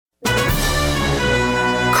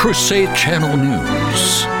CRUSADE Channel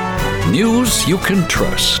News. News you can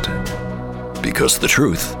trust. Because the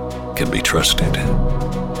truth can be trusted.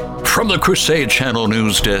 From the CRUSADE Channel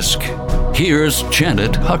News Desk, here's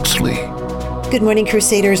Janet Huxley. Good morning,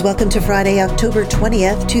 Crusaders. Welcome to Friday, October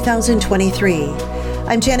 20th, 2023.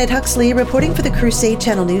 I'm Janet Huxley, reporting for the CRUSADE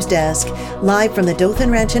Channel News Desk, live from the Dothan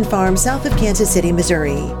Ranch and Farm south of Kansas City,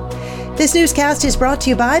 Missouri. This newscast is brought to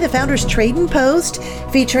you by the Founders Trading Post,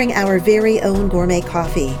 featuring our very own gourmet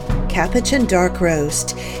coffee, Capuchin Dark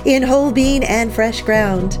Roast, in whole bean and fresh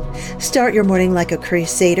ground. Start your morning like a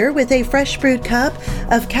Crusader with a fresh brewed cup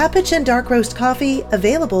of Capuchin Dark Roast coffee,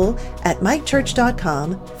 available at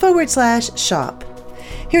mikechurch.com/shop.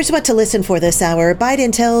 Here's what to listen for this hour.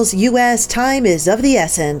 Biden tells U.S. time is of the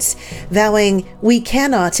essence, vowing we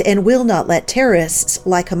cannot and will not let terrorists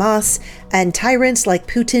like Hamas and tyrants like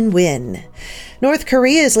Putin win. North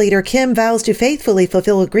Korea's leader Kim vows to faithfully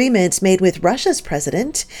fulfill agreements made with Russia's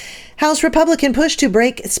president. House Republican push to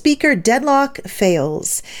break Speaker deadlock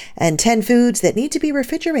fails. And 10 foods that need to be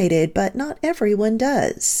refrigerated, but not everyone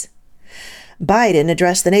does. Biden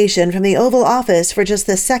addressed the nation from the Oval Office for just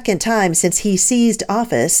the second time since he seized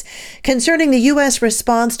office concerning the U.S.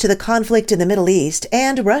 response to the conflict in the Middle East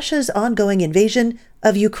and Russia's ongoing invasion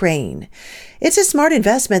of Ukraine. It's a smart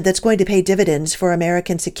investment that's going to pay dividends for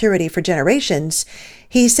American security for generations,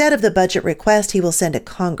 he said of the budget request he will send to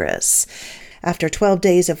Congress. After 12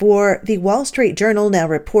 days of war, the Wall Street Journal now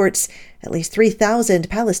reports at least 3,000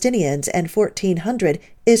 Palestinians and 1,400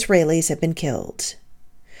 Israelis have been killed.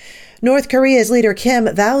 North Korea's leader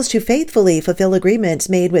Kim vows to faithfully fulfill agreements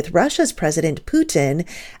made with Russia's President Putin.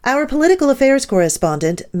 Our political affairs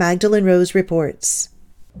correspondent, Mahgdalen Rose, reports.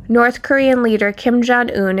 North Korean leader Kim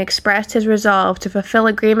Jong-un expressed his resolve to fulfill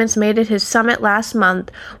agreements made at his summit last month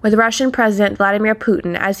with Russian President Vladimir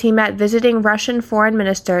Putin as he met visiting Russian Foreign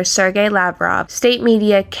Minister Sergei Lavrov, state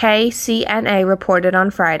media KCNA reported on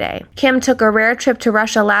Friday. Kim took a rare trip to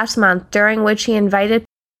Russia last month, during which he invited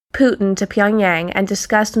Putin to Pyongyang and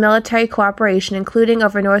discussed military cooperation, including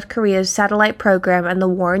over North Korea's satellite program and the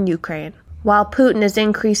war in Ukraine. While Putin is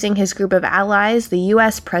increasing his group of allies, the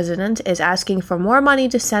U.S. president is asking for more money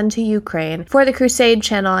to send to Ukraine. For the CRUSADE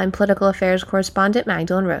Channel, I'm political affairs correspondent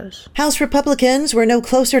Mahgdalen Rose. House Republicans were no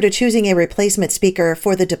closer to choosing a replacement speaker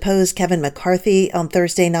for the deposed Kevin McCarthy on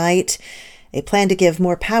Thursday night. A plan to give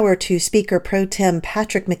more power to Speaker Pro Tem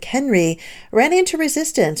Patrick McHenry ran into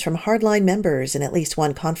resistance from hardline members and at least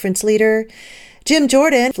one conference leader. Jim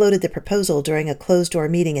Jordan floated the proposal during a closed-door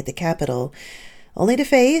meeting at the Capitol, only to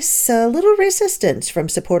face a little resistance from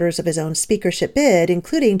supporters of his own speakership bid,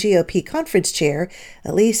 including GOP conference chair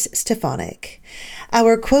Elise Stefanik.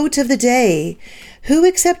 Our quote of the day: "Who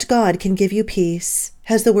except God can give you peace?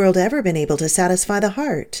 Has the world ever been able to satisfy the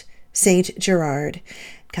heart?" Saint Gerard.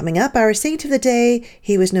 Coming up, our saint of the day,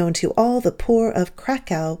 he was known to all the poor of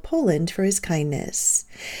Krakow, Poland, for his kindness.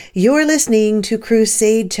 You're listening to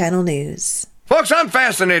CRUSADE Channel News. Folks, I'm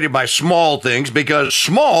fascinated by small things because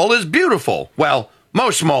small is beautiful. Well,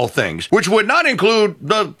 most small things, which would not include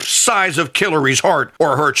the size of Hillary's heart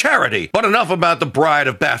or her charity. But enough about the Bride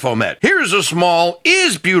of Baphomet. Here's a small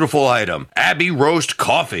is beautiful item. Abbey Roast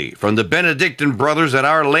Coffee from the Benedictine Brothers at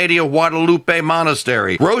Our Lady of Guadalupe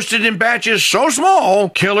Monastery. Roasted in batches so small,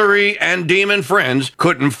 Hillary and demon friends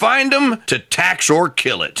couldn't find them to tax or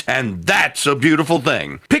kill it. And that's a beautiful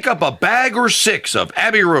thing. Pick up a bag or 6 of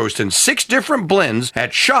Abbey Roast in 6 different blends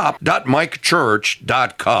at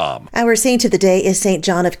shop.mikechurch.com. Our saint of the day is St.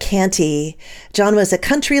 John of Canty. John was a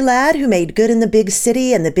country lad who made good in the big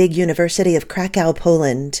city and the big University of Krakow,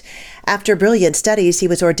 Poland. After brilliant studies, he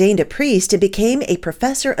was ordained a priest and became a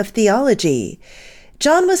professor of theology.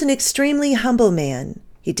 John was an extremely humble man.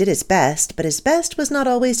 He did his best, but his best was not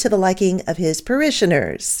always to the liking of his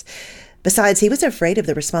parishioners. Besides, he was afraid of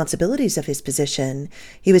the responsibilities of his position.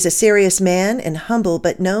 He was a serious man and humble,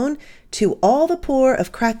 but known to all the poor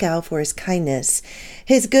of Krakow for his kindness.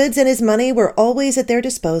 His goods and his money were always at their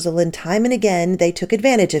disposal, and time and again they took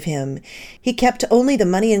advantage of him. He kept only the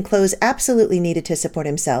money and clothes absolutely needed to support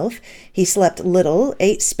himself. He slept little,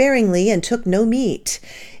 ate sparingly, and took no meat.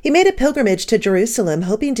 He made a pilgrimage to Jerusalem,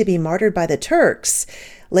 hoping to be martyred by the Turks.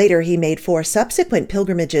 Later, he made 4 subsequent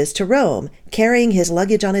pilgrimages to Rome, carrying his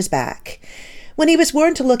luggage on his back. When he was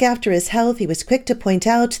warned to look after his health, he was quick to point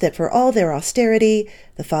out that for all their austerity,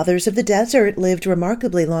 the fathers of the desert lived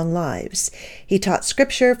remarkably long lives. He taught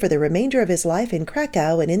scripture for the remainder of his life in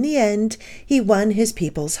Krakow, and in the end, he won his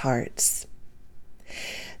people's hearts.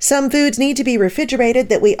 Some foods need to be refrigerated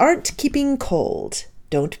that we aren't keeping cold.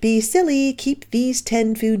 Don't be silly, keep these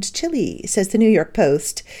 10 foods chilly, says the New York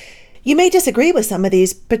Post. You may disagree with some of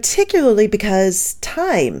these, particularly because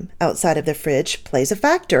time outside of the fridge plays a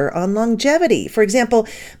factor on longevity. For example,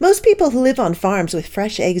 most people who live on farms with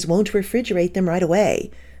fresh eggs won't refrigerate them right away.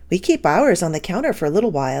 We keep ours on the counter for a little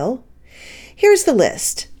while. Here's the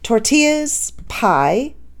list: tortillas,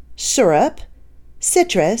 pie, syrup,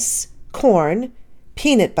 citrus, corn,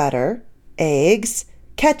 peanut butter, eggs,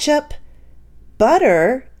 ketchup,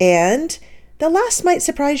 butter, and, the last might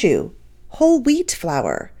surprise you, whole wheat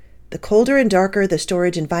flour. The colder and darker the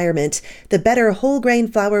storage environment, the better whole grain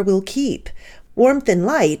flour will keep. Warmth and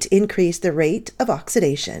light increase the rate of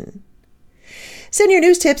oxidation. Send your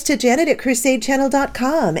news tips to Janet at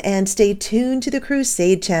CrusadeChannel.com and stay tuned to the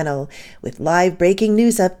Crusade Channel with live breaking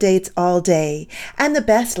news updates all day and the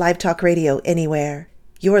best live talk radio anywhere.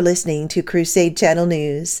 You're listening to Crusade Channel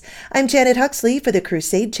News. I'm Janet Huxley for the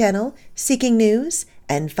Crusade Channel, seeking news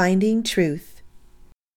and finding truth.